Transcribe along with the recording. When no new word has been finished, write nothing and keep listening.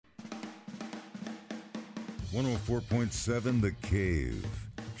104.7 The Cave.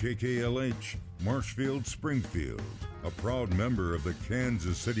 KKLH, Marshfield, Springfield. A proud member of the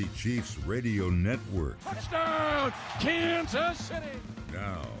Kansas City Chiefs radio network. Touchdown, Kansas City!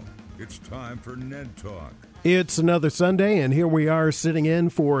 Now, it's time for Ned Talk. It's another Sunday, and here we are sitting in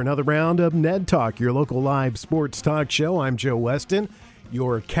for another round of Ned Talk, your local live sports talk show. I'm Joe Weston,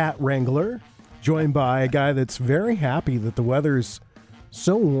 your cat wrangler, joined by a guy that's very happy that the weather's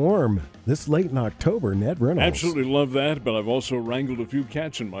so warm this late in October, Ned Reynolds. Absolutely love that, but I've also wrangled a few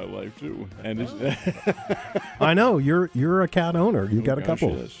cats in my life, too. And it's I know, you're a cat owner. You got a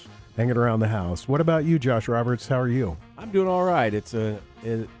couple yes. hanging around the house. What about you, Josh Roberts? How are you? I'm doing all right. To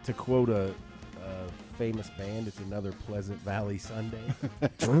quote a famous band, it's another Pleasant Valley Sunday.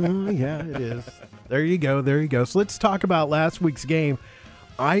 Yeah, it is. There you go. So let's talk about last week's game.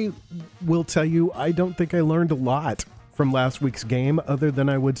 I will tell you, I don't think I learned a lot from last week's game, other than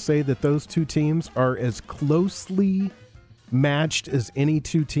I would say that those two teams are as closely matched as any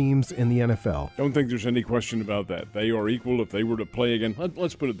two teams in the NFL. Don't think there's any question about that. They are equal. If they were to play again,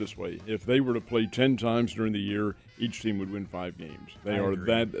 let's put it this way. If they were to play 10 times during the year, each team would win 5 games. They are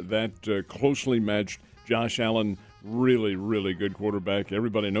that closely matched. Josh Allen, really, really good quarterback.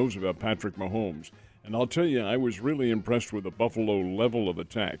 Everybody knows about Patrick Mahomes. And I'll tell you, I was really impressed with the Buffalo level of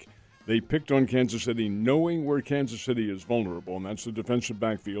attack. They picked on Kansas City knowing where Kansas City is vulnerable, and that's the defensive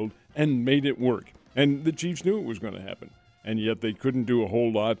backfield, and made it work. And the Chiefs knew it was going to happen. And yet they couldn't do a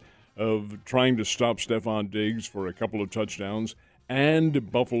whole lot of trying to stop Stephon Diggs for a couple of touchdowns,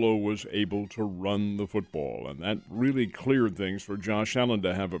 and Buffalo was able to run the football. And that really cleared things for Josh Allen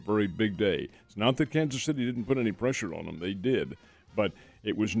to have a very big day. It's not that Kansas City didn't put any pressure on him. They did. But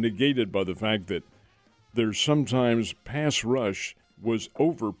it was negated by the fact that there's sometimes pass rush was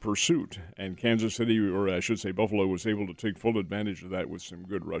over pursuit, and Kansas City, or I should say Buffalo, was able to take full advantage of that with some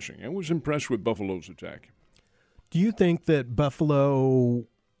good rushing. I was impressed with Buffalo's attack. Do you think that Buffalo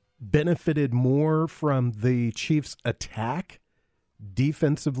benefited more from the Chiefs' attack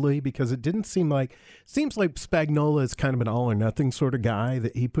defensively? Because it didn't seems like Spagnuolo is kind of an all-or-nothing sort of guy,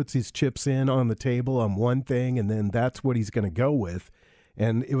 that he puts his chips in on the table on one thing, and then that's what he's going to go with.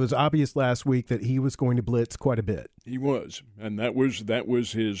 And it was obvious last week that he was going to blitz quite a bit. He was, and that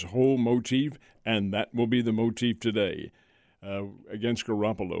was his whole motif, and that will be the motif today against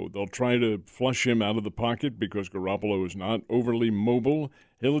Garoppolo. They'll try to flush him out of the pocket because Garoppolo is not overly mobile.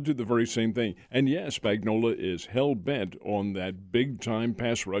 He'll do the very same thing. And yes, Spagnuolo is hell-bent on that big-time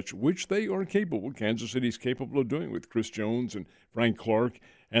pass rush, which they are capable. Kansas City's capable of doing with Chris Jones and Frank Clark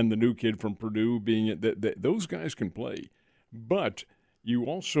and the new kid from Purdue being those guys can play. But you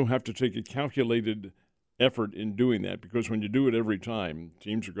also have to take a calculated effort in doing that, because when you do it every time,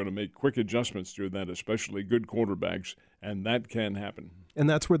 teams are going to make quick adjustments to that, especially good quarterbacks, and that can happen. And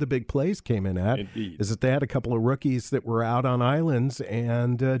that's where the big plays came in at. Indeed. Is that they had a couple of rookies that were out on islands,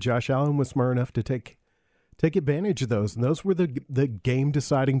 and Josh Allen was smart enough to take advantage of those. And those were the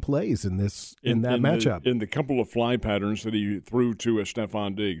game-deciding plays in that matchup. In the couple of fly patterns that he threw to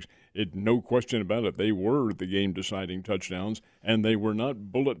Stephon Diggs, no question about it, they were the game-deciding touchdowns, and they were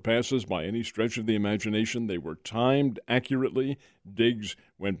not bullet passes by any stretch of the imagination. They were timed accurately. Diggs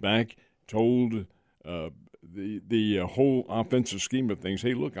went back, told the whole offensive scheme of things,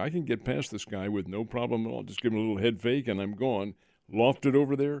 hey, look, I can get past this guy with no problem at all. Just give him a little head fake, and I'm gone. Lofted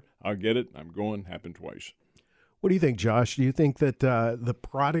over there, I'll get it, I'm going. Happened twice. What do you think, Josh? Do you think that the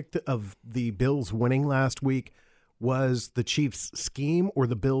product of the Bills winning last week was the Chiefs' scheme or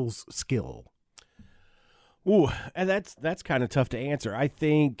the Bills' skill? Ooh, and that's kind of tough to answer. I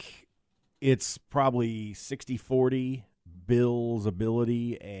think it's probably 60-40 Bills'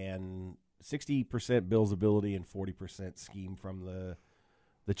 ability, and 60% Bills' ability and 40% scheme from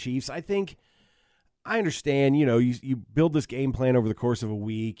the Chiefs. I understand, you build this game plan over the course of a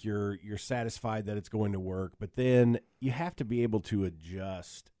week. You're satisfied that it's going to work, but then you have to be able to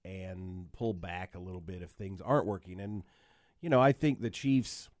adjust and pull back a little bit if things aren't working. And, I think the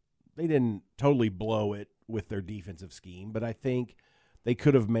Chiefs, they didn't totally blow it with their defensive scheme, but I think they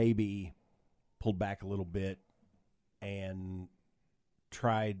could have maybe pulled back a little bit and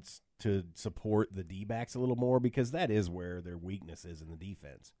tried to support the D-backs a little more, because that is where their weakness is in the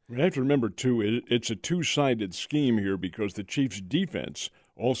defense. We have to remember, too, it's a two-sided scheme here, because the Chiefs' defense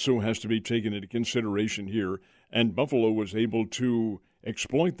also has to be taken into consideration here, and Buffalo was able to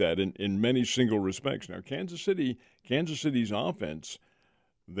exploit that in many single respects. Now, Kansas City's offense,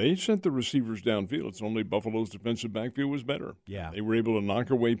 they sent the receivers downfield. It's only Buffalo's defensive backfield was better. Yeah. They were able to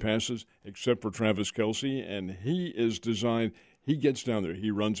knock away passes, except for Travis Kelce, and he is designed – he gets down there. He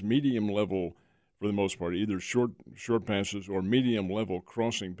runs medium level for the most part, either short passes or medium-level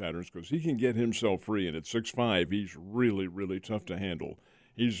crossing patterns, because he can get himself free, and at 6'5", he's really, really tough to handle.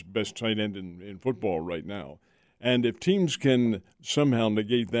 He's best tight end in football right now. And if teams can somehow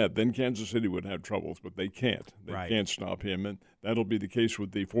negate that, then Kansas City would have troubles, but they can't. They can't stop him, and that'll be the case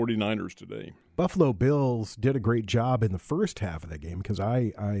with the 49ers today. Buffalo Bills did a great job in the first half of the game, because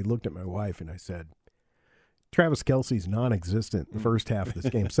I looked at my wife and I said, Travis Kelce's non-existent in the first half of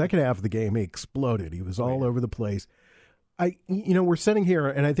this game. Second half of the game, he exploded. He was all over the place. We're sitting here,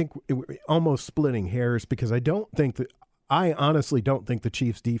 and I think we're almost splitting hairs, because I honestly don't think the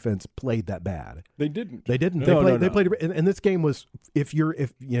Chiefs' defense played that bad. They didn't. They didn't. They played, and this game was,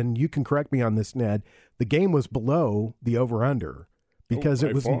 and you can correct me on this, Ned, the game was below the over/under, because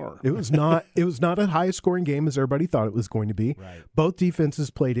it was not a high scoring game as everybody thought it was going to be. Right. Both defenses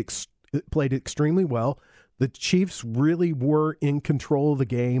played extremely well. The Chiefs really were in control of the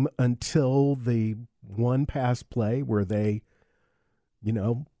game until the one pass play where they,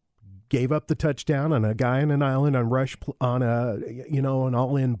 gave up the touchdown on a guy on an island on rush on an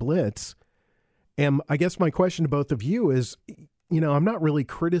all-in blitz. And I guess my question to both of you is, I'm not really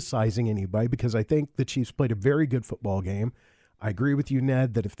criticizing anybody, because I think the Chiefs played a very good football game. I agree with you,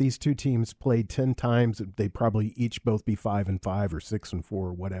 Ned, that if these two teams played 10 times, they'd probably each both be 5-5 or 6-4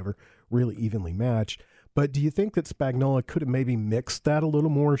 or whatever, really evenly matched. But do you think that Spagnuolo could have maybe mixed that a little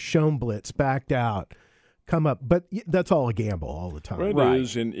more, shown blitz, backed out, come up? But that's all a gamble all the time. Well, it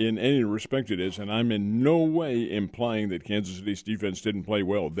is, in any respect it is, and I'm in no way implying that Kansas City's defense didn't play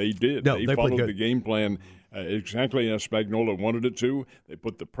well. They did. No, they followed the game plan exactly as Spagnuolo wanted it to. They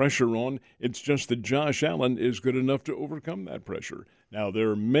put the pressure on. It's just that Josh Allen is good enough to overcome that pressure. Now, there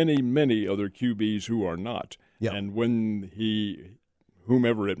are many, many other QBs who are not. Yep. And when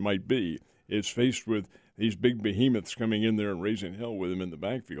whomever it might be, is faced with these big behemoths coming in there and raising hell with him in the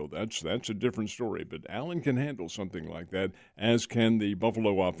backfield, that's a different story. But Allen can handle something like that, as can the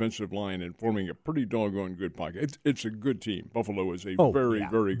Buffalo offensive line, and forming a pretty doggone good pocket. It's a good team. Buffalo is a very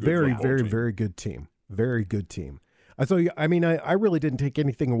good very, team. very good team. Very good team. I really didn't take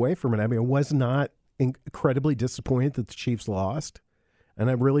anything away from it. I was not incredibly disappointed that the Chiefs lost, and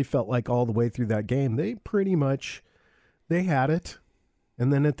I really felt like all the way through that game, they had it.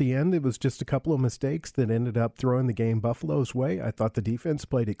 And then at the end, it was just a couple of mistakes that ended up throwing the game Buffalo's way. I thought the defense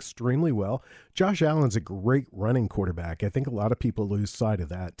played extremely well. Josh Allen's a great running quarterback. I think a lot of people lose sight of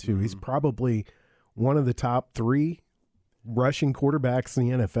that, too. He's probably one of the top 3 rushing quarterbacks in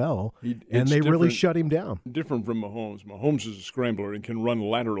the NFL, and they really shut him down. Different from Mahomes. Mahomes is a scrambler and can run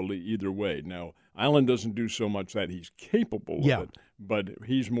laterally either way. Now, Allen doesn't do so much that. He's capable of it, but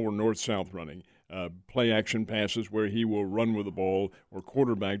he's more north-south running. Play-action passes where he will run with the ball, or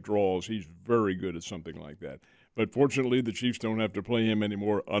quarterback draws. He's very good at something like that. But fortunately, the Chiefs don't have to play him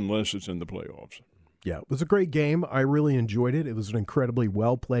anymore unless it's in the playoffs. Yeah, it was a great game. I really enjoyed it. It was an incredibly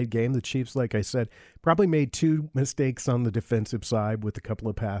well-played game. The Chiefs, like I said, probably made 2 mistakes on the defensive side with a couple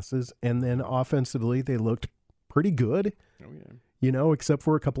of passes, and then offensively they looked pretty good. Oh, yeah. Except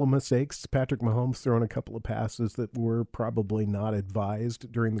for a couple of mistakes. Patrick Mahomes throwing a couple of passes that were probably not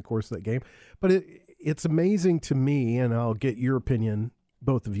advised during the course of that game. But it's amazing to me, and I'll get your opinion,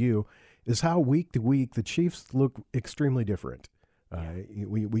 both of you, is how week to week the Chiefs look extremely different.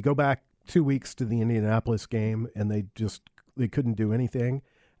 We go back 2 weeks to the Indianapolis game, and they couldn't do anything.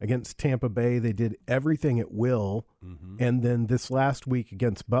 Against Tampa Bay, they did everything at will. Mm-hmm. And then this last week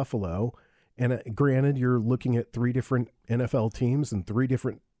against Buffalo, and granted, you're looking at 3 different NFL teams and 3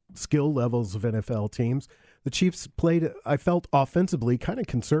 different skill levels of NFL teams. The Chiefs played, I felt, offensively kind of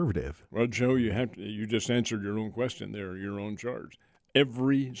conservative. Well, Joe, you just answered your own question there, your own charge.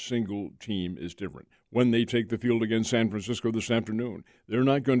 Every single team is different. When they take the field against San Francisco this afternoon, they're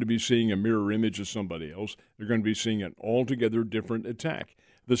not going to be seeing a mirror image of somebody else. They're going to be seeing an altogether different attack.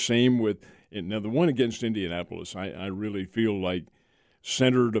 The same with now the one against Indianapolis. I really feel like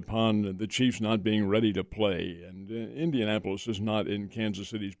centered upon the Chiefs not being ready to play, and Indianapolis is not in Kansas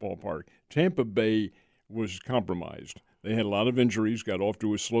City's ballpark. Tampa Bay was compromised. They had a lot of injuries, got off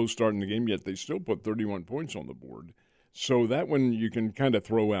to a slow start in the game, yet they still put 31 points on the board. So that one you can kind of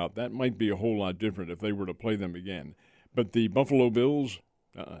throw out. That might be a whole lot different if they were to play them again. But the Buffalo Bills,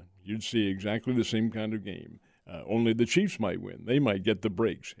 you'd see exactly the same kind of game. Only the Chiefs might win. They might get the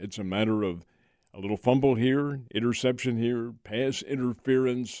breaks. It's a matter of a little fumble here, interception here, pass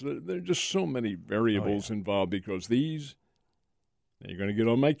interference. There are just so many variables involved because these – you're going to get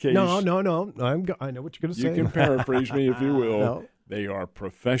on my case. No. I know what you're going to say. You can paraphrase me if you will. No. They are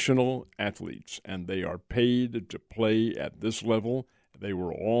professional athletes, and they are paid to play at this level. They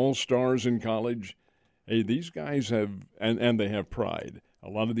were all stars in college. Hey, these guys have – and they have pride. A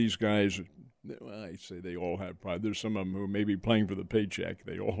lot of these guys Well, I say they all have pride. There's some of them who may be playing for the paycheck.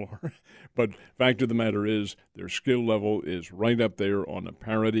 They all are. But fact of the matter is their skill level is right up there on a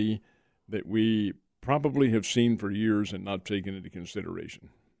parity that we probably have seen for years and not taken into consideration.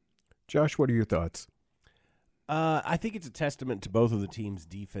 Josh, what are your thoughts? I think it's a testament to both of the teams'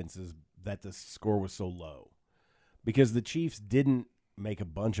 defenses that the score was so low, because the Chiefs didn't make a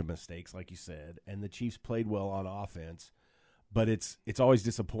bunch of mistakes, like you said, and the Chiefs played well on offense. But it's always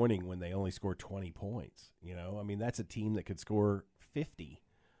disappointing when they only score 20 points. You know, I mean, that's a team that could score 50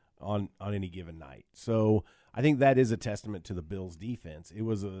 on any given night. So I think that is a testament to the Bills' defense. It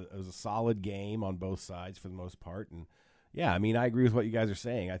was a solid game on both sides for the most part, and yeah, I mean, I agree with what you guys are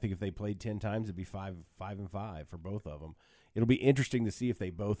saying. I think if they played 10 times, it'd be 5-5 for both of them. It'll be interesting to see if they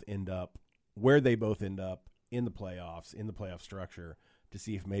both end up where they both end up in the playoffs, in the playoff structure, to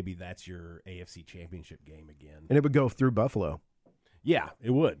see if maybe that's your AFC Championship game again. And it would go through Buffalo. Yeah,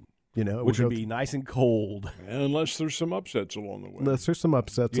 it would. You know, which would be nice and cold. Unless there's some upsets along the way. Unless there's some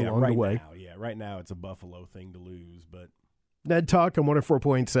upsets along the way. Right now it's a Buffalo thing to lose, but Ned Talk on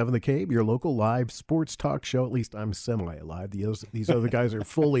 104.7 The Cape, your local live sports talk show. At least I'm semi-alive. These other guys are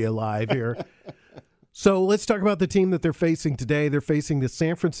fully alive here. So let's talk about the team that they're facing today. They're facing the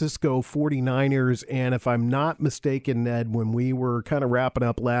San Francisco 49ers, and if I'm not mistaken, Ned, when we were kind of wrapping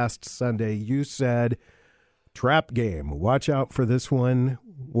up last Sunday, you said trap game. Watch out for this one.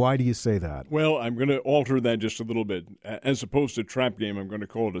 Why do you say that? Well, I'm going to alter that just a little bit. As opposed to trap game, I'm going to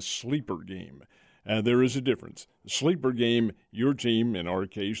call it a sleeper game. There is a difference. The sleeper game, your team, in our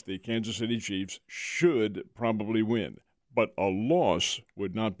case, the Kansas City Chiefs, should probably win. But a loss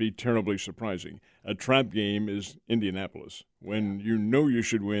would not be terribly surprising. A trap game is Indianapolis, when you know you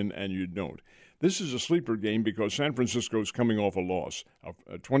should win and you don't. This is a sleeper game because San Francisco is coming off a loss,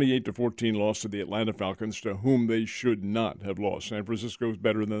 a 28-14 loss to the Atlanta Falcons, to whom they should not have lost. San Francisco is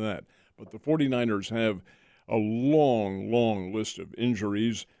better than that. But the 49ers have a long, long list of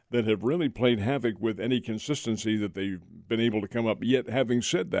injuries that have really played havoc with any consistency that they've been able to come up. Yet, having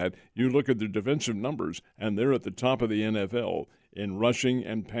said that, you look at their defensive numbers, and they're at the top of the NFL in rushing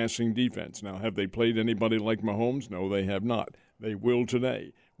and passing defense. Now, have they played anybody like Mahomes? No, they have not. They will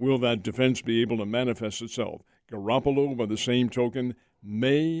today. Will that defense be able to manifest itself? Garoppolo, by the same token,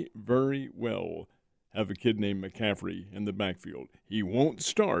 may very well have a kid named McCaffrey in the backfield. He won't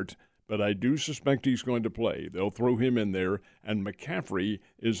start, but I do suspect he's going to play. They'll throw him in there, and McCaffrey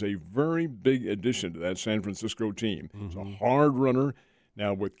is a very big addition to that San Francisco team. He's a hard runner.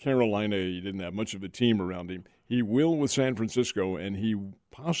 Now, with Carolina, he didn't have much of a team around him. He will with San Francisco, and he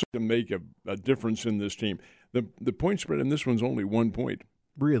possibly can make a difference in this team. The point spread in this one's only 1 point.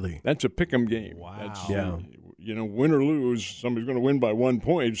 Really? That's a pick'em game. Wow. That's, yeah. Win or lose, somebody's going to win by 1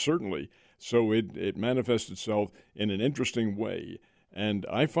 point, certainly. So it manifests itself in an interesting way. And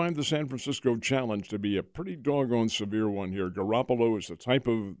I find the San Francisco challenge to be a pretty doggone severe one here. Garoppolo is the type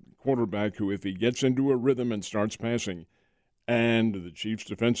of quarterback who, if he gets into a rhythm and starts passing, and the Chiefs'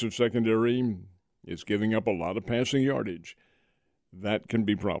 defensive secondary is giving up a lot of passing yardage, that can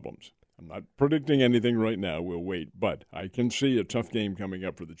be problems. I'm not predicting anything right now. We'll wait. But I can see a tough game coming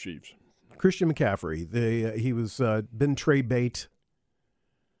up for the Chiefs. Christian McCaffrey, he was been trade bait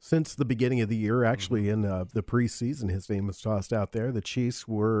since the beginning of the year. Actually, in the preseason, his name was tossed out there. The Chiefs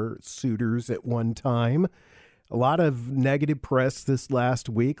were suitors at one time. A lot of negative press this last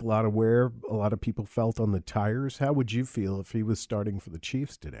week, a lot of people felt on the tires. How would you feel if he was starting for the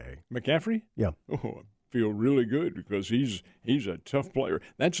Chiefs today? McCaffrey? Yeah. Oh, I feel really good because he's a tough player.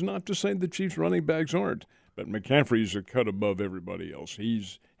 That's not to say the Chiefs running backs aren't, but McCaffrey's a cut above everybody else.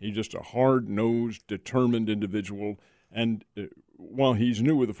 He's just a hard-nosed, determined individual. And while he's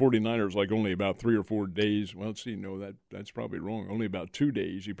new with the 49ers, like only about 3 or 4 days, well, let's see, no, that's probably wrong. Only about 2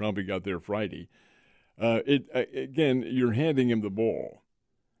 days. He probably got there Friday. Again, you're handing him the ball.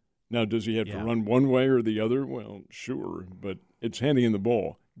 Now, does he have to run one way or the other? Well, sure, but it's handing him the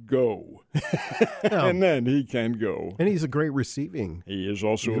ball. Go. And then he can go. And he's a great receiving. He is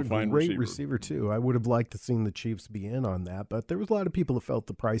also a fine receiver. Great receiver, too. I would have liked to seen the Chiefs be in on that, but there was a lot of people who felt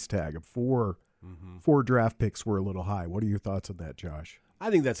the price tag of four draft picks were a little high. What are your thoughts on that, Josh? I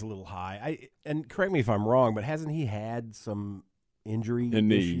think that's a little high. And correct me if I'm wrong, but hasn't he had some injury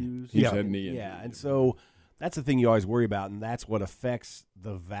issues? He's had knee injury. Yeah, and so that's the thing you always worry about, and that's what affects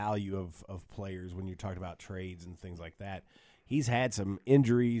the value of players when you're talking about trades and things like that. He's had some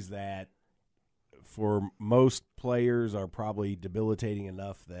injuries that for most players are probably debilitating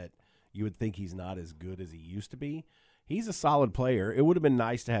enough that you would think he's not as good as he used to be. He's a solid player. It would have been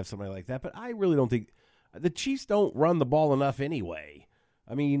nice to have somebody like that, but I really don't think the Chiefs don't run the ball enough anyway.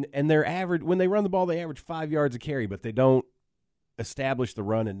 I mean, and they're average when they run the ball, they average 5 yards a carry, but they don't established the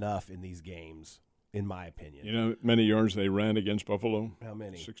run enough in these games, in my opinion. You know how many yards they ran against Buffalo? How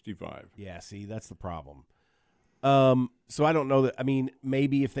many? 65. Yeah, see, that's the problem. So I don't know that. I mean,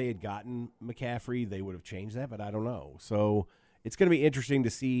 maybe if they had gotten McCaffrey, they would have changed that, but I don't know. So it's going to be interesting to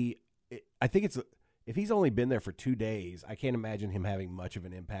see. I think if he's only been there for 2 days, I can't imagine him having much of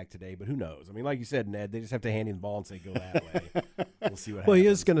an impact today, but who knows? I mean, like you said, Ned, they just have to hand him the ball and say, go that way. We'll see what happens. Well, he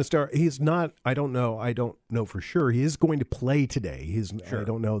is going to start. He's not. I don't know for sure. He is going to play today. I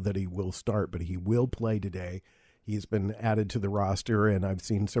don't know that he will start, but he will play today. He's been added to the roster, and I've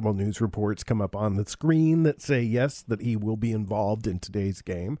seen several news reports come up on the screen that say, yes, that he will be involved in today's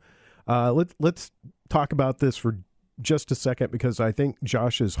game. Let's talk about this for just a second, because I think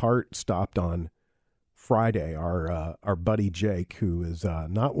Josh's heart stopped on Friday. Our buddy Jake, who is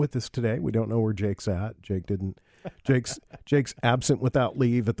not with us today. We don't know where Jake's at. Jake's absent without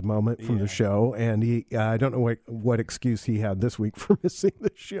leave at the moment from the show, and I don't know what excuse he had this week for missing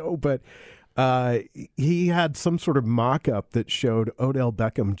the show, but he had some sort of mock-up that showed Odell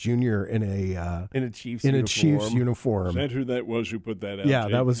Beckham Jr. in a Chiefs uniform. Is that who that was who put that out? Yeah,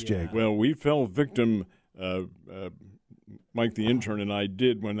 Jake? that was Jake. Well, we fell victim, Mike the intern and I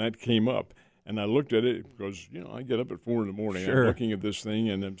did, when that came up. And I looked at it because, I get up at 4 in the morning. Sure. I'm looking at this thing,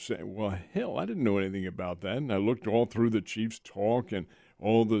 and I'm saying, well, hell, I didn't know anything about that. And I looked all through the Chiefs talk and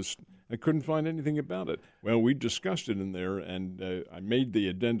all this. I couldn't find anything about it. Well, we discussed it in there, and I made the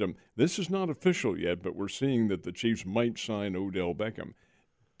addendum. This is not official yet, but we're seeing that the Chiefs might sign Odell Beckham.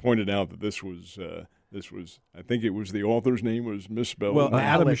 Pointed out that this was, I think it was the author's name was misspelled. Well,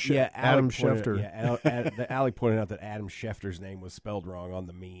 Adam Schefter. Alec pointed out that Adam Schefter's name was spelled wrong on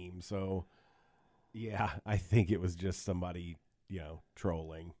the meme. So, yeah, I think it was just somebody,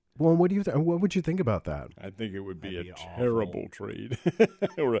 trolling. Well, what would you think about that? I think it would be That'd a be awful. terrible trade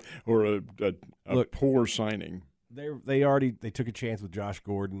or a poor signing. They took a chance with Josh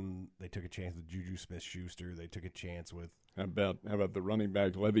Gordon. They took a chance with Juju Smith-Schuster. They took a chance with How about the running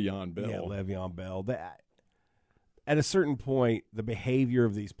back Le'Veon Bell? Yeah, Le'Veon Bell. At a certain point, the behavior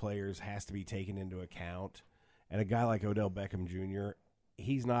of these players has to be taken into account. And a guy like Odell Beckham Jr.,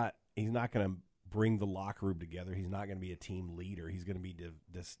 he's not going to bring the locker room together. He's not going to be a team leader. He's going to be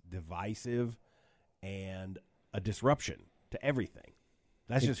divisive and a disruption to everything.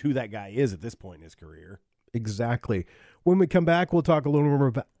 That's just who that guy is at this point in his career. Exactly. When we come back, we'll talk a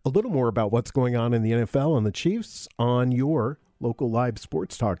little more about what's going on in the NFL and the Chiefs on your local live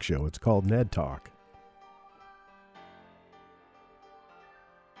sports talk show. It's called Ned Talk.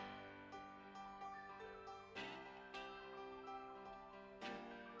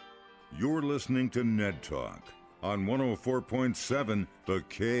 You're listening to Ned Talk on 104.7 The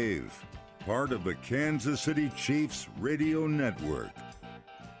Cave, part of the Kansas City Chiefs Radio Network.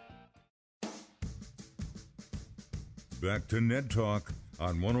 Back to Ned Talk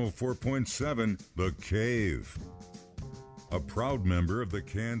on 104.7 The Cave, a proud member of the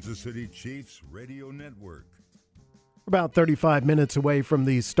Kansas City Chiefs Radio Network. About 35 minutes away from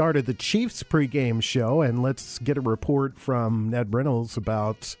the start of the Chiefs pregame show, and let's get a report from Ned Reynolds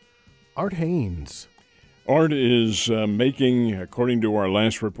about Art Haynes. Art is making, according to our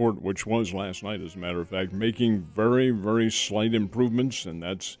last report, which was last night as a matter of fact, making very, very slight improvements, and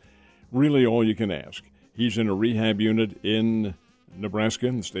that's really all you can ask. He's in a rehab unit in Nebraska,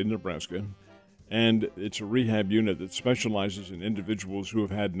 in the state of Nebraska, and it's a rehab unit that specializes in individuals who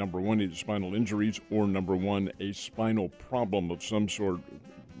have had, number one, either spinal injuries or, number one, a spinal problem of some sort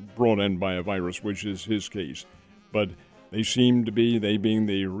brought in by a virus, which is his case. But they being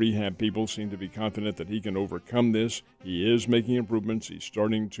the rehab people, seem to be confident that he can overcome this. He is making improvements. He's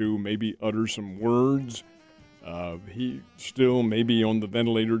starting to maybe utter some words. He still may be on the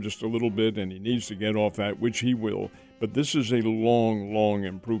ventilator just a little bit, and he needs to get off that, which he will. But this is a long, long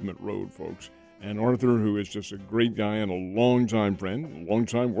improvement road, folks. And Arthur, who is just a great guy and a longtime friend, a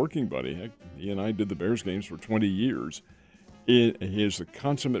longtime working buddy. Heck, he and I did the Bears games for 20 years. He is a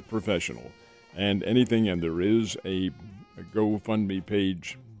consummate professional. And there is a GoFundMe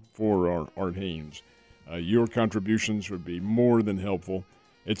page for Art Haynes. Your contributions would be more than helpful.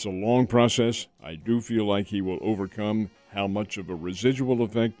 It's a long process. I do feel like he will overcome. How much of a residual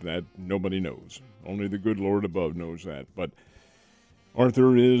effect, that nobody knows. Only the good Lord above knows that. But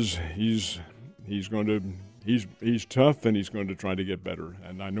Arthur he's tough, and he's going to try to get better.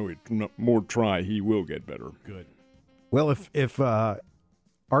 And I know he will get better. Good. Well, if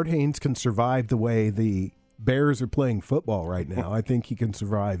Art Haynes can survive the way the Bears are playing football right now, I think he can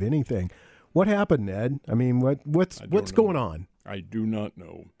survive anything. What happened, Ned? I mean, what's going on? I do not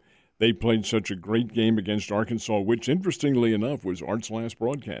know. They played such a great game against Arkansas, which, interestingly enough, was Art's last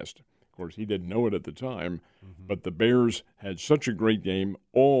broadcast. Of course, he didn't know it at the time, but the Bears had such a great game,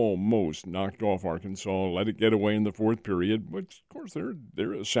 almost knocked off Arkansas, let it get away in the fourth period, which, of course,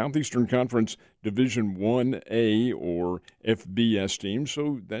 they're a Southeastern Conference Division 1A or FBS team,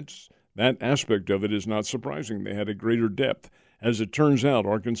 so that aspect of it is not surprising. They had a greater depth. As it turns out,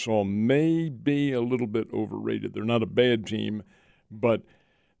 Arkansas may be a little bit overrated. They're not a bad team, but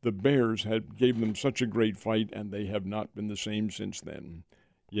the Bears gave them such a great fight, and they have not been the same since then.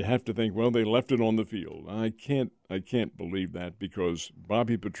 You have to think, well, they left it on the field. I can't believe that, because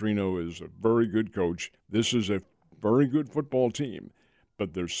Bobby Petrino is a very good coach. This is a very good football team,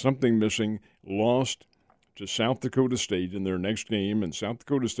 but there's something missing. Lost to South Dakota State in their next game, and South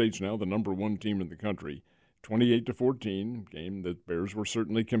Dakota State's now the number 1 team in the country. 28-14, game that Bears were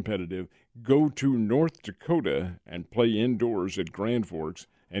certainly competitive. Go to North Dakota and play indoors at Grand Forks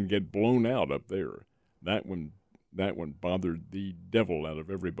and get blown out up there. That one bothered the devil out of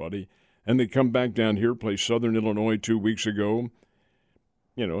everybody. And they come back down here, play Southern Illinois 2 weeks ago,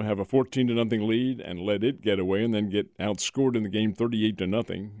 have a 14-0 lead and let it get away, and then get outscored in the game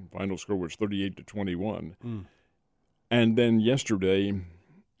 38-0. Final score was 38-21. And then yesterday,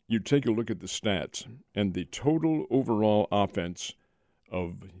 you take a look at the stats, and the total overall offense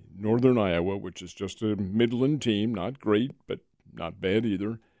of Northern Iowa, which is just a Midland team, not great, but not bad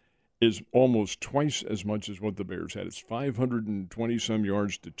either, is almost twice as much as what the Bears had. It's 520-some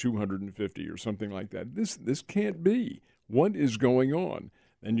yards to 250 or something like that. This can't be. What is going on?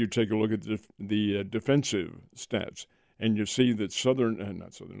 Then you take a look at the defensive stats, and you see that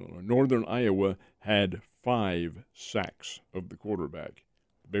Northern Iowa had 5 sacks of the quarterback.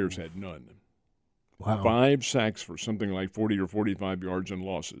 Bears had none. Wow. 5 sacks for something like 40 or 45 yards and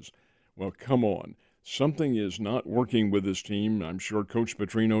losses. Well, come on. Something is not working with this team. I'm sure Coach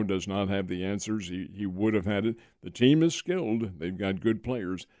Petrino does not have the answers. He would have had it. The team is skilled. They've got good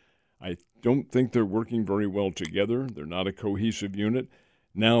players. I don't think they're working very well together. They're not a cohesive unit.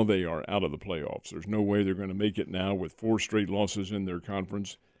 Now they are out of the playoffs. There's no way they're going to make it now with 4 straight losses in their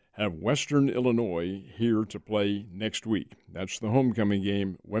conference. Have Western Illinois here to play next week. That's the homecoming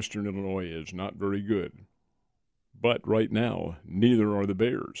game. Western Illinois is not very good. But right now, neither are the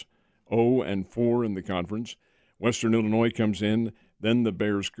Bears. 0-4 in the conference. Western Illinois comes in. Then the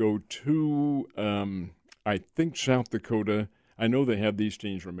Bears go to, I think, South Dakota. I know they have these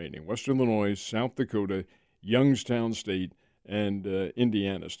teams remaining. Western Illinois, South Dakota, Youngstown State, and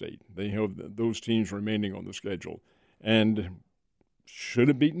Indiana State. They have those teams remaining on the schedule. And should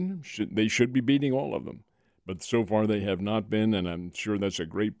have beaten. They should be beating all of them. But so far they have not been, and I'm sure that's a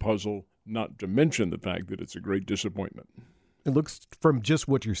great puzzle, not to mention the fact that it's a great disappointment. It looks, from just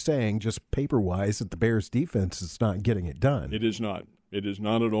what you're saying, just paper-wise, that the Bears' defense is not getting it done. It is not. It is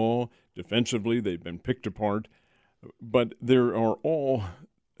not at all. Defensively, they've been picked apart. But there are all,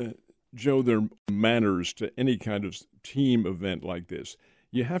 Joe, there are manners to any kind of team event like this.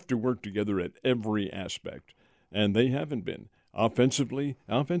 You have to work together at every aspect, and they haven't been. Offensively,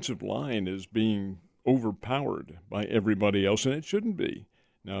 offensive line is being overpowered by everybody else, and it shouldn't be.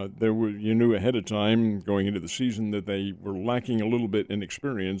 Now, you knew ahead of time going into the season that they were lacking a little bit in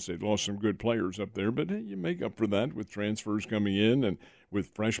experience. They'd lost some good players up there, but hey, you make up for that with transfers coming in and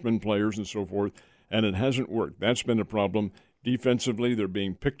with freshman players and so forth, and it hasn't worked. That's been a problem. Defensively, they're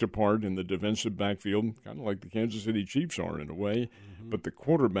being picked apart in the defensive backfield, kind of like the Kansas City Chiefs are in a way, but the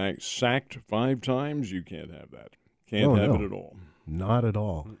quarterback sacked 5 times, you can't have that. Can't have it at all. Not at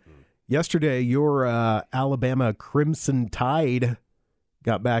all. Yesterday, your Alabama Crimson Tide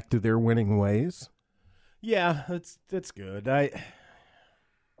got back to their winning ways. Yeah, that's good.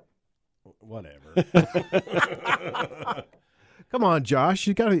 Whatever. Come on, Josh.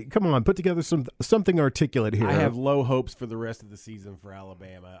 You got to put together something articulate here. I have low hopes for the rest of the season for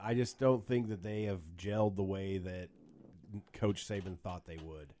Alabama. I just don't think that they have gelled the way that Coach Saban thought they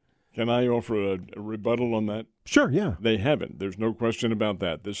would. Can I offer a rebuttal on that? Sure, yeah. They haven't. There's no question about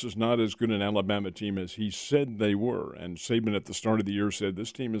that. This is not as good an Alabama team as he said they were. And Saban at the start of the year said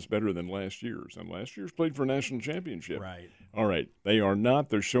this team is better than last year's. And last year's played for a national championship. Right. All right. They are not.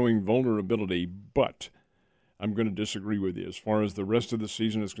 They're showing vulnerability. But I'm going to disagree with you. As far as the rest of the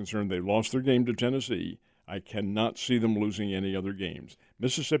season is concerned, they lost their game to Tennessee. I cannot see them losing any other games.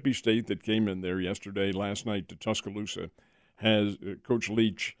 Mississippi State that came in there last night to Tuscaloosa, has Coach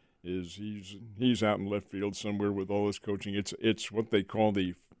Leach – he's out in left field somewhere with all this coaching. It's what they call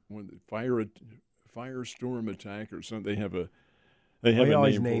the firestorm attack or something. They have a he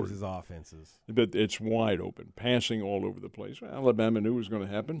always name names for it. his offenses, but it's wide open, passing all over the place. Well, Alabama knew it was going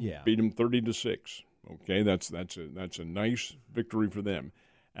to happen. Yeah. Beat them 30-6. Okay, that's a nice victory for them.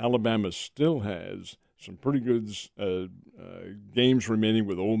 Alabama still has some pretty good games remaining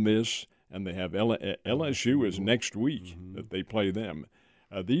with Ole Miss, and they have LSU is next week that they play them.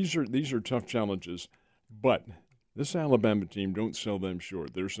 These are tough challenges, but this Alabama team, don't sell them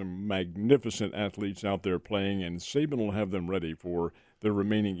short. There's some magnificent athletes out there playing, and Saban will have them ready for the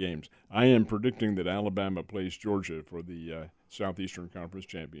remaining games. I am predicting that Alabama plays Georgia for the Southeastern Conference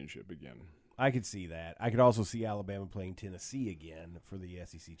Championship again. I could see that. I could also see Alabama playing Tennessee again for the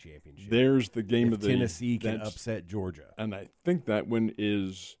SEC Championship. There's the game of the Tennessee can upset Georgia. And I think that one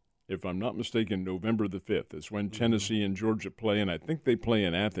is, if I'm not mistaken, November the 5th. It's when Tennessee and Georgia play, and I think they play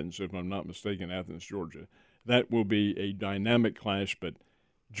in Athens, if I'm not mistaken, Athens, Georgia. That will be a dynamic clash, but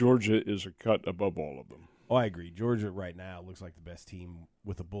Georgia is a cut above all of them. Oh, I agree. Georgia right now looks like the best team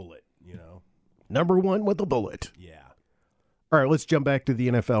with a bullet, Number one with a bullet. Yeah. All right, let's jump back to the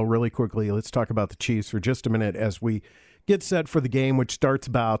NFL really quickly. Let's talk about the Chiefs for just a minute as we get set for the game, which starts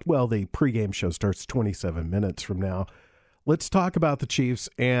the pregame show starts 27 minutes from now. Let's talk about the Chiefs,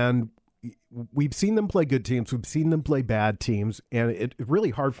 and we've seen them play good teams. We've seen them play bad teams, and it's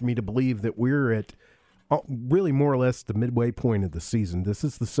really hard for me to believe that we're at really more or less the midway point of the season. This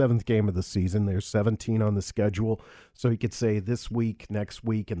is the 7th game of the season. There's 17 on the schedule. So you could say this week, next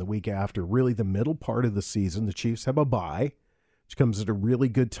week, and the week after, really the middle part of the season. The Chiefs have a bye, which comes at a really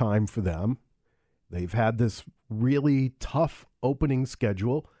good time for them. They've had this really tough opening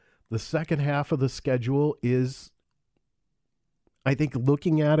schedule. The second half of the schedule is, I think,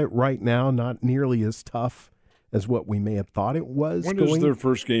 looking at it right now, not nearly as tough as what we may have thought it was. When is their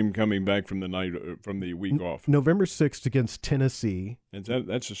first game coming back from the week off? November 6th against Tennessee. And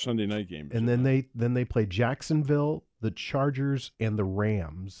that's a Sunday night game. And then they play Jacksonville, the Chargers, and the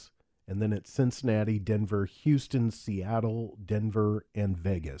Rams. And then it's Cincinnati, Denver, Houston, Seattle, Denver, and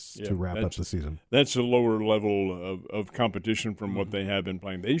Vegas to wrap up the season. That's a lower level of competition from what they have been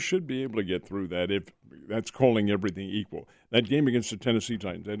playing. They should be able to get through that if that's calling everything equal. That game against the Tennessee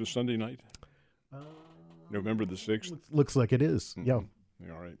Titans, that is Sunday night? November the 6th? Looks like it is, yeah.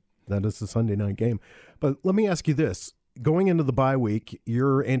 All right. That is the Sunday night game. But let me ask you this. Going into the bye week,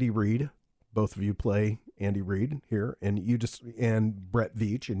 you're Andy Reid. Both of you play Andy Reid here, and and Brett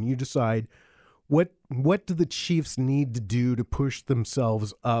Veach, and you decide what do the Chiefs need to do to push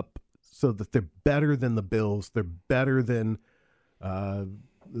themselves up so that they're better than the Bills, they're better than the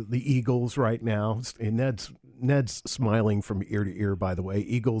Eagles right now. And Ned's smiling from ear to ear, by the way.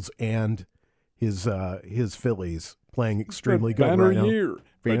 Eagles and his Phillies playing extremely good right now. Year.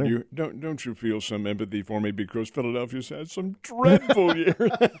 But you don't you feel some empathy for me because Philadelphia's had some dreadful years.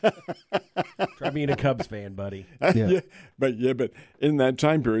 Try being a Cubs fan, buddy. Yeah. But in that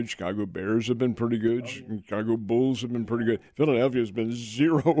time period, Chicago Bears have been pretty good. Chicago Bulls have been pretty good. Philadelphia's been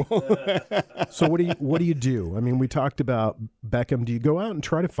 0. So what do you do? I mean, we talked about Beckham. Do you go out and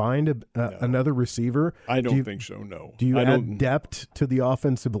try to find another receiver? I don't think so. No. Do you add depth to the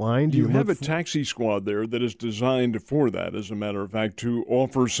offensive line? Do you have a taxi squad there that is designed for that? As a matter of fact, to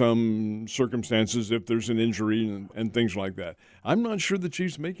offer some circumstances if there's an injury and things like that. I'm not sure the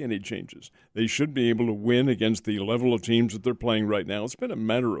Chiefs make any changes. They should be able to win against the level of teams that they're playing right now. It's been a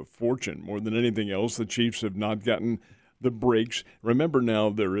matter of fortune more than anything else. The Chiefs have not gotten the breaks. Remember now,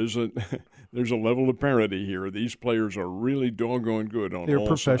 there's a level of parity here. These players are really doggone good on all sides. They're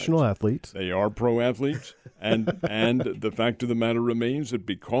professional athletes. They are pro athletes, and the fact of the matter remains that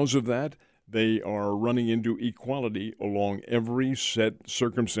because of that, they are running into equality along every set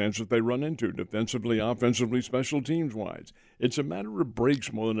circumstance that they run into, defensively, offensively, special teams-wise. It's a matter of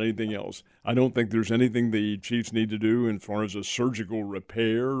breaks more than anything else. I don't think there's anything the Chiefs need to do as far as a surgical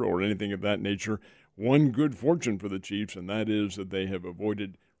repair or anything of that nature. One good fortune for the Chiefs, and that is that they have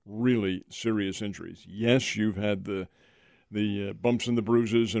avoided really serious injuries. Yes, you've had the bumps and the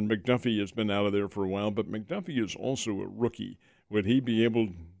bruises, and McDuffie has been out of there for a while, but McDuffie is also a rookie. Would he be able,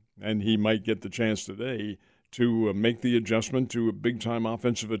 and he might get the chance today, to make the adjustment to a big-time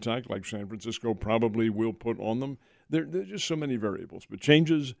offensive attack like San Francisco probably will put on them? There's just so many variables. But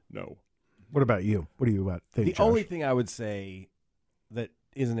changes, no. What about you? What do you think, The Josh? only thing I would say that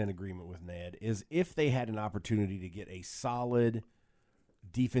isn't in agreement with Ned is if they had an opportunity to get a solid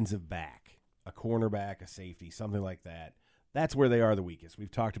defensive back, a cornerback, a safety, something like that, that's where they are the weakest.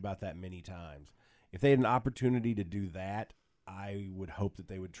 We've talked about that many times. If they had an opportunity to do that, I would hope that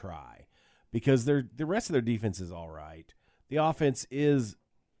they would try, because the rest of their defense is all right. The offense is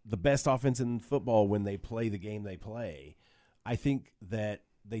the best offense in football when they play the game they play. I think that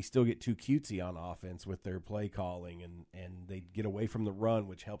they still get too cutesy on offense with their play calling, and they get away from the run,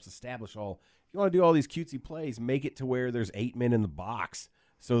 which helps establish all. If you want to do all these cutesy plays, make it to where there's 8 men in the box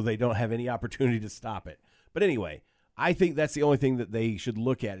so they don't have any opportunity to stop it. But anyway, I think that's the only thing that they should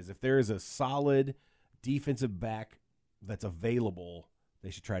look at is if there is a solid defensive back that's available,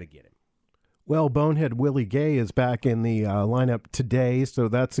 they should try to get him. Well, Bonehead Willie Gay is back in the lineup today, so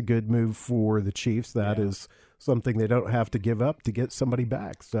that's a good move for the Chiefs. That is something they don't have to give up to get somebody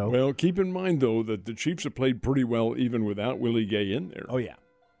back. So, well, keep in mind, though, that the Chiefs have played pretty well even without Willie Gay in there. Oh, yeah.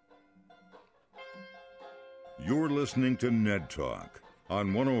 You're listening to Ned Talk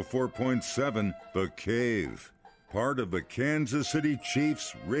on 104.7 The Cave, part of the Kansas City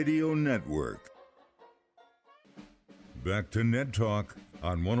Chiefs Radio Network. Back to Ned Talk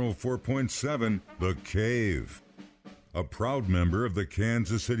on 104.7 The Cave, a proud member of the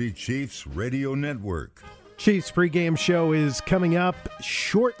Kansas City Chiefs Radio Network. Chiefs pregame show is coming up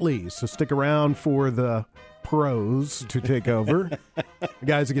shortly, so stick around for the pros to take over. The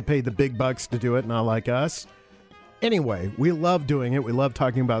guys who get paid the big bucks to do it, not like us. Anyway, we love doing it. We love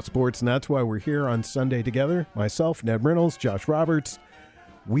talking about sports, and that's why we're here on Sunday together. Myself, Ned Reynolds, Josh Roberts.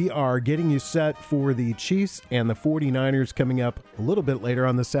 We are getting you set for the Chiefs and the 49ers coming up a little bit later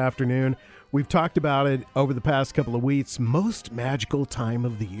on this afternoon. We've talked about it over the past couple of weeks. Most magical time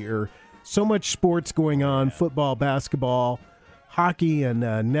of the year. So much sports going on, football, basketball, hockey, and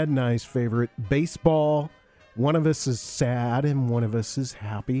Ned and I's favorite, baseball. One of us is sad and one of us is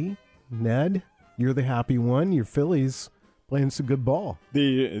happy. Ned, you're the happy one. Your Phillies playing some good ball.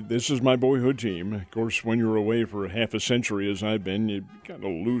 This is my boyhood team. Of course, when you're away for half a century, as I've been, you kind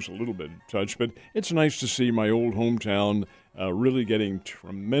of lose a little bit of touch. But it's nice to see my old hometown really getting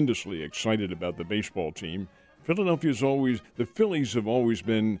tremendously excited about the baseball team. The Phillies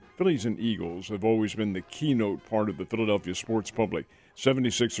and Eagles have always been the keynote part of the Philadelphia sports public.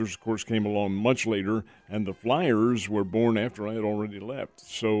 76ers, of course, came along much later, and the Flyers were born after I had already left.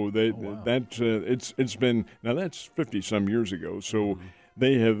 So it's been, now that's 50-some years ago, so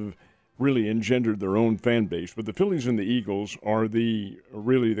they have really engendered their own fan base. But the Phillies and the Eagles are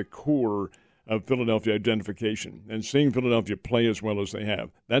really the core of Philadelphia identification, and seeing Philadelphia play as well as they have.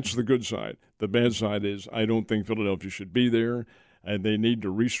 That's the good side. The bad side is I don't think Philadelphia should be there. And they need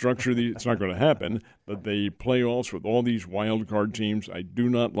to restructure these. It's not going to happen, but the playoffs with all these wild card teams, I do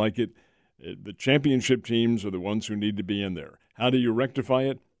not like it. The championship teams are the ones who need to be in there. How do you rectify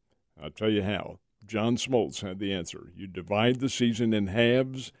it? I'll tell you how. John Smoltz had the answer. You divide the season in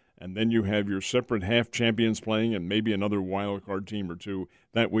halves, and then you have your separate half champions playing and maybe another wild card team or two.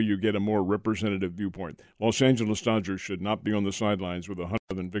 That way you get a more representative viewpoint. Los Angeles Dodgers should not be on the sidelines with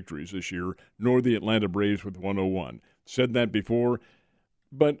 100 victories this year, nor the Atlanta Braves with 101. Said that before,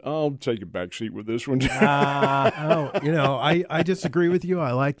 but I'll take a back seat with this one. I disagree with you.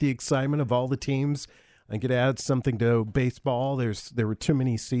 I like the excitement of all the teams. I could add something to baseball. There were too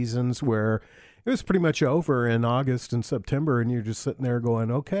many seasons where it was pretty much over in August and September, and you're just sitting there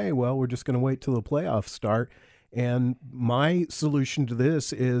going, okay, well, we're just going to wait till the playoffs start. And my solution to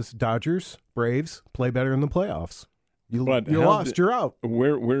this is Dodgers, Braves, play better in the playoffs. You're lost. You're out.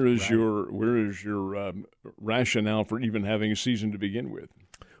 Where is your rationale for even having a season to begin with?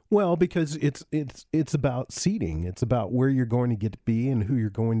 Well, because it's about seeding. It's about where you're going to get to be and who you're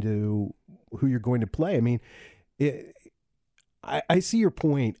going to play. I mean, I see your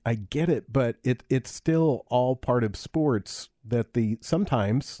point. I get it, but it's still all part of sports that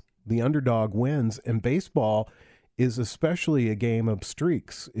sometimes the underdog wins, and baseball is especially a game of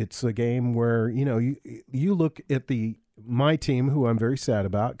streaks. It's a game where, you look at my team, who I'm very sad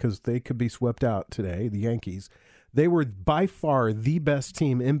about because they could be swept out today, the Yankees. They were by far the best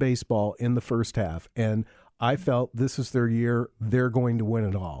team in baseball in the first half, and I felt this is their year. They're going to win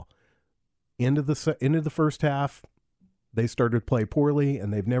it all. Into the first half, they started to play poorly,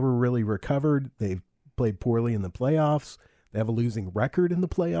 and they've never really recovered. They've played poorly in the playoffs. They have a losing record in the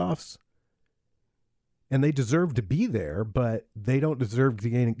playoffs. And they deserve to be there, but they don't deserve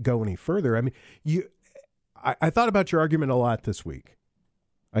to go any further. I mean, I thought about your argument a lot this week.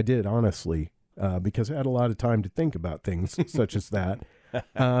 I did, honestly, because I had a lot of time to think about things such as that.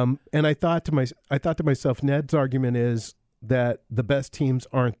 And I thought to myself, Ned's argument is that the best teams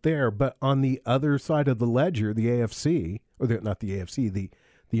aren't there, but on the other side of the ledger, the AFC, not the AFC,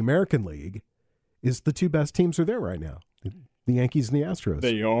 the American League, is the two best teams are there right now, the Yankees and the Astros.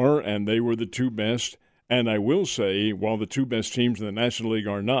 They are, and they were the two best. And I will say, while the two best teams in the National League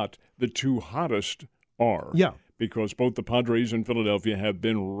are not, the two hottest are. Yeah. Because both the Padres and Philadelphia have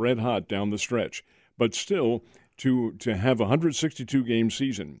been red hot down the stretch. But still, to have a 162-game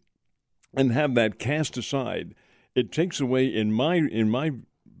season and have that cast aside, it takes away, in my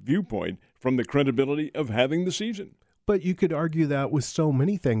viewpoint, from the credibility of having the season. But you could argue that with so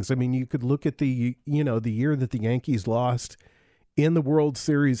many things. I mean, you could look at the year that the Yankees lost in the World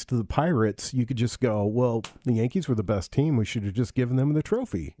Series to the Pirates, you could just go, well, the Yankees were the best team. We should have just given them the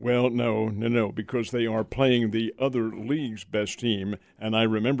trophy. Well, no, because they are playing the other league's best team, and I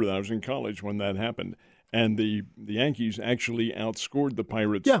remember that I was in college when that happened, and the Yankees actually outscored the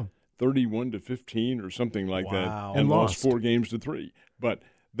Pirates 31-15 or something like that, and lost 4-3. But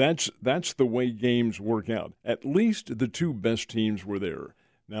that's the way games work out. At least the two best teams were there.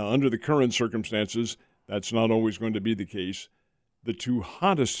 Now, under the current circumstances, that's not always going to be the case. The two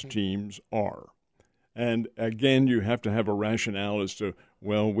hottest teams are. And again, you have to have a rationale as to,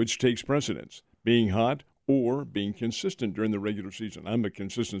 well, which takes precedence, being hot or being consistent during the regular season. I'm a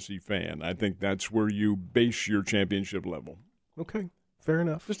consistency fan. I think that's where you base your championship level. Okay, fair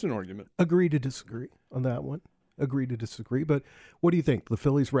enough. Just an argument. Agree to disagree on that one. Agree to disagree. But what do you think? The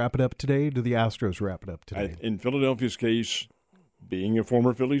Phillies wrap it up today? Do the Astros wrap it up today? In Philadelphia's case, being a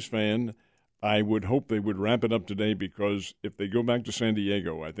former Phillies fan, I would hope they would wrap it up today, because if they go back to San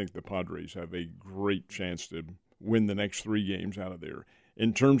Diego, I think the Padres have a great chance to win the next 3 games out of there.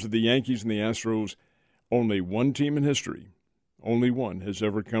 In terms of the Yankees and the Astros, only one team in history, only one, has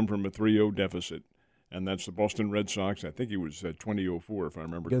ever come from a 3-0 deficit, and that's the Boston Red Sox. I think it was 2004, if I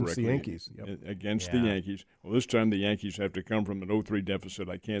remember correctly. Against the Yankees. Yep. Against the Yankees. Well, this time the Yankees have to come from an 0-3 deficit.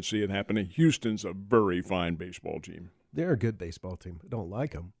 I can't see it happening. Houston's a very fine baseball team. They're a good baseball team. I don't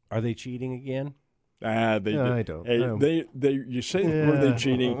like them. Are they cheating again? I don't. Hey, you say, were they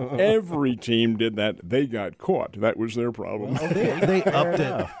cheating? Every team did that. They got caught. That was their problem. They upped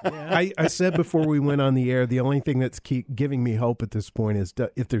it. I said before we went on the air, the only thing that's giving me hope at this point is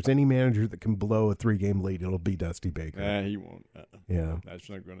if there's any manager that can blow a 3-game lead, it'll be Dusty Baker. He won't. Yeah. That's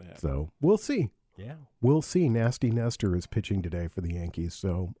not going to happen. So we'll see. Yeah. We'll see. Nasty Nestor is pitching today for the Yankees.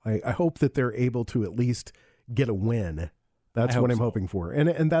 So I hope that they're able to at least get a win. That's what I'm hoping for.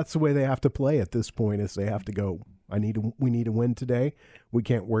 And that's the way they have to play at this point, is they have to go, we need a win today. We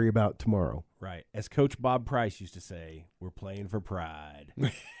can't worry about tomorrow. Right. As Coach Bob Price used to say, we're playing for pride.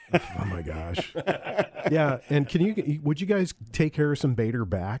 Oh my gosh. Yeah, and would you guys take Harrison Bader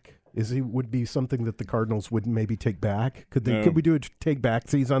back? Would be something that the Cardinals would maybe take back? Could we do a take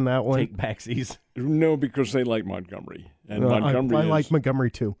backsies on that one? Take backsies? No, because they like Montgomery, and I like Montgomery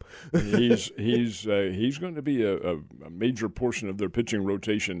too. he's going to be a major portion of their pitching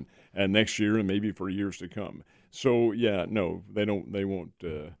rotation next year and maybe for years to come. So yeah, no, they don't. They won't.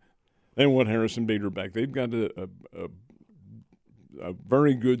 They don't want Harrison Bader back. They've got a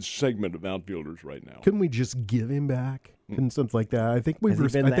very good segment of outfielders right now. Couldn't we just give him back? And something like that. I think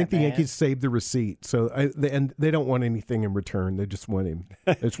the Yankees saved the receipt, so they don't want anything in return. They just want him.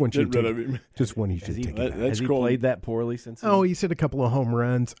 Just want you to rid of him. Just want you to take him back. Has he played that poorly since? He's hit a couple of home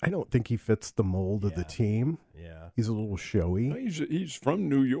runs. I don't think he fits the mold of the team. Yeah, he's a little showy. He's from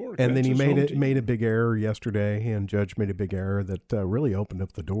New York, and then he made a big error yesterday. He and Judge made a big error that really opened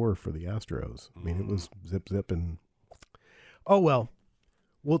up the door for the Astros. I mean, it was zip and. Oh well,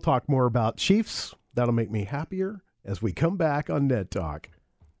 we'll talk more about Chiefs. That'll make me happier as we come back on Ned Talk.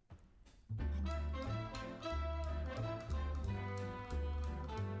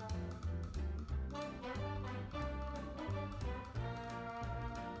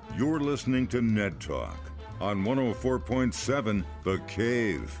 You're listening to Ned Talk on 104.7 The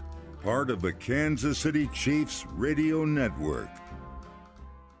Cave, part of the Kansas City Chiefs Radio Network.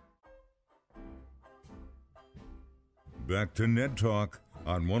 Back to Ned Talk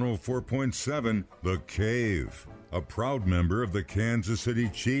on 104.7 The Cave, a proud member of the Kansas City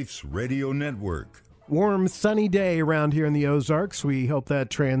Chiefs Radio Network. Warm, sunny day around here in the Ozarks. We hope that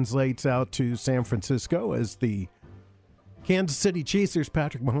translates out to San Francisco as the Kansas City Chiefs. There's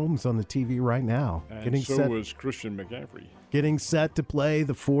Patrick Mahomes on the TV right now. And so was Christian McCaffrey. Getting set to play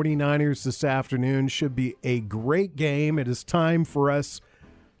the 49ers this afternoon. Should be a great game. It is time for us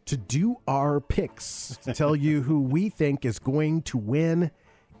to do our picks, to tell you who we think is going to win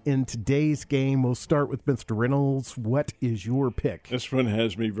in today's game. We'll start with Mr. Reynolds. What is your pick? This one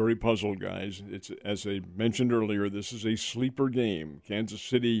has me very puzzled, guys. It's, as I mentioned earlier, this is a sleeper game. Kansas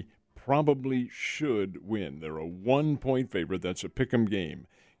City probably should win. They're a 1-point favorite. That's a pick'em game.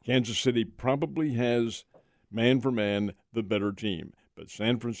 Kansas City probably has, man for man, the better team. But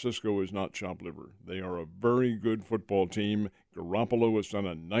San Francisco is not chopped liver. They are a very good football team. Garoppolo has done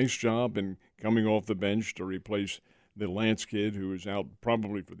a nice job in coming off the bench to replace the Lance kid, who is out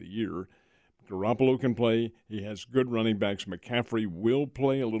probably for the year. Garoppolo can play. He has good running backs. McCaffrey will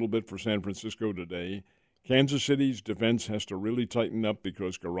play a little bit for San Francisco today. Kansas City's defense has to really tighten up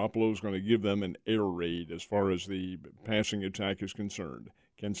because Garoppolo is going to give them an air raid as far as the passing attack is concerned.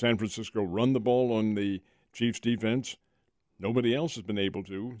 Can San Francisco run the ball on the Chiefs' defense? Nobody else has been able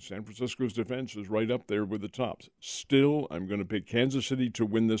to. San Francisco's defense is right up there with the tops. Still, I'm going to pick Kansas City to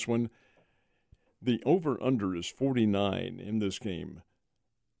win this one. The over-under is 49 in this game.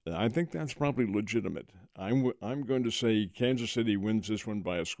 I think that's probably legitimate. I'm going to say Kansas City wins this one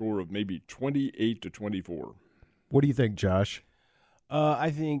by a score of maybe 28-24. What do you think, Josh?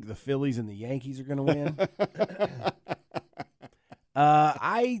 I think the Phillies and the Yankees are going to win.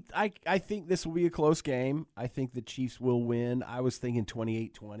 I think this will be a close game. I think the Chiefs will win. I was thinking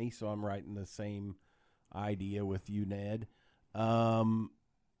 28-20, so I'm right in the same idea with you, Ned.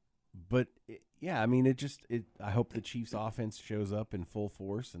 But yeah, I mean, I hope the Chiefs' offense shows up in full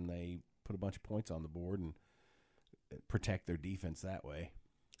force and they put a bunch of points on the board and protect their defense that way.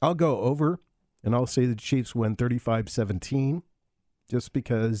 I'll go over, and I'll say the Chiefs win 35-17. Just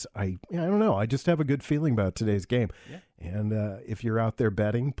because I don't know. I just have a good feeling about today's game. Yeah. And if you're out there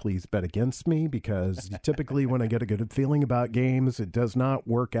betting, please bet against me, because typically when I get a good feeling about games, it does not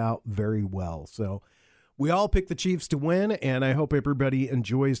work out very well. So we all pick the Chiefs to win, and I hope everybody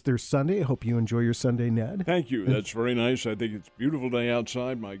enjoys their Sunday. I hope you enjoy your Sunday, Ned. Thank you. That's very nice. I think it's a beautiful day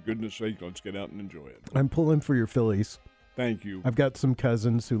outside. My goodness sake, let's get out and enjoy it. I'm pulling for your Phillies. Thank you. I've got some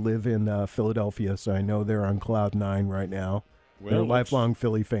cousins who live in Philadelphia, so I know they're on cloud nine right now. Well, they're lifelong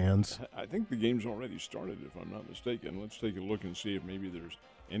Philly fans. I think the game's already started, if I'm not mistaken. Let's take a look and see if maybe there's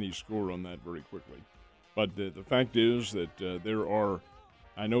any score on that very quickly. But the fact is that there are,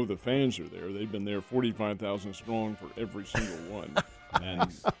 I know the fans are there. They've been there 45,000 strong for every single one.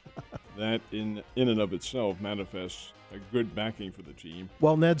 And that in and of itself manifests a good backing for the team.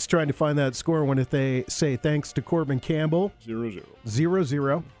 While Ned's trying to find that score, I want to say thanks to Corbin Campbell. 0-0.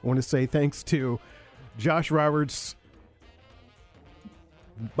 0-0. I want to say thanks to Josh Roberts,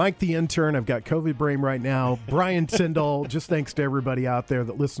 Mike the intern. I've got COVID brain right now. Brian Tyndall. Just thanks to everybody out there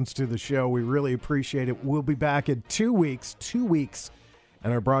that listens to the show. We really appreciate it. We'll be back in 2 weeks.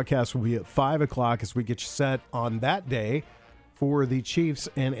 And our broadcast will be at 5 o'clock as we get you set on that day for the Chiefs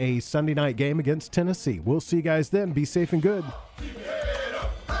in a Sunday night game against Tennessee. We'll see you guys then. Be safe and good.